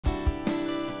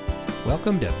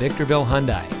Welcome to Victorville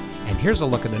Hyundai, and here's a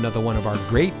look at another one of our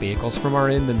great vehicles from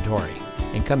our inventory,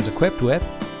 and comes equipped with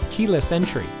keyless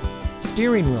entry,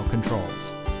 steering wheel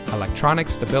controls, electronic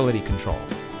stability control,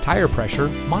 tire pressure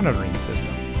monitoring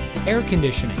system, air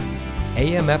conditioning,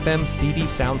 AM/FM CD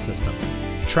sound system,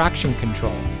 traction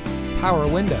control, power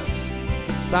windows,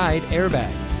 side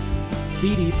airbags,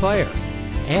 CD player,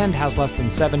 and has less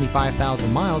than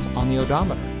 75,000 miles on the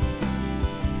odometer.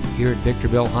 Here at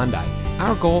Victorville Hyundai,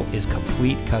 our goal is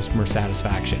complete customer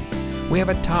satisfaction. We have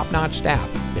a top-notch staff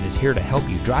that is here to help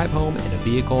you drive home in a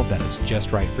vehicle that is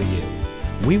just right for you.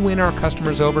 We win our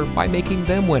customers over by making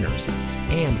them winners.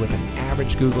 And with an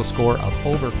average Google score of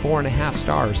over 4.5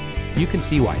 stars, you can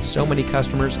see why so many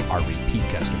customers are repeat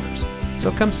customers. So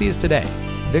come see us today.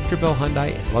 Victorville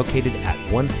Hyundai is located at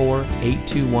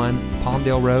 14821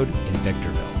 Palmdale Road in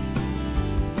Victorville.